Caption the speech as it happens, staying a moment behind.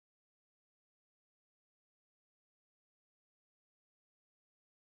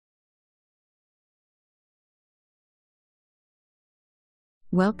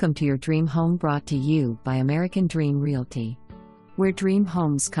Welcome to your dream home, brought to you by American Dream Realty, where dream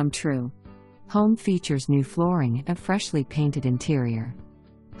homes come true. Home features new flooring and freshly painted interior.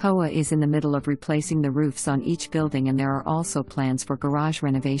 HOA is in the middle of replacing the roofs on each building, and there are also plans for garage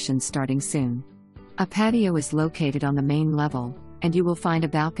renovations starting soon. A patio is located on the main level, and you will find a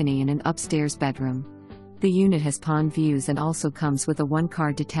balcony and an upstairs bedroom. The unit has pond views and also comes with a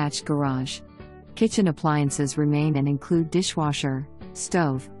one-car detached garage. Kitchen appliances remain and include dishwasher,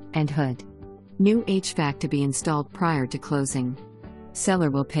 stove, and hood. New HVAC to be installed prior to closing. Seller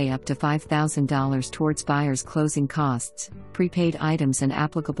will pay up to $5,000 towards buyer's closing costs, prepaid items and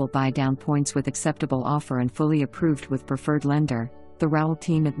applicable buy-down points with acceptable offer and fully approved with preferred lender, the Rowell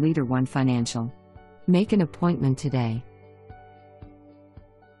Team at LeaderOne Financial. Make an appointment today.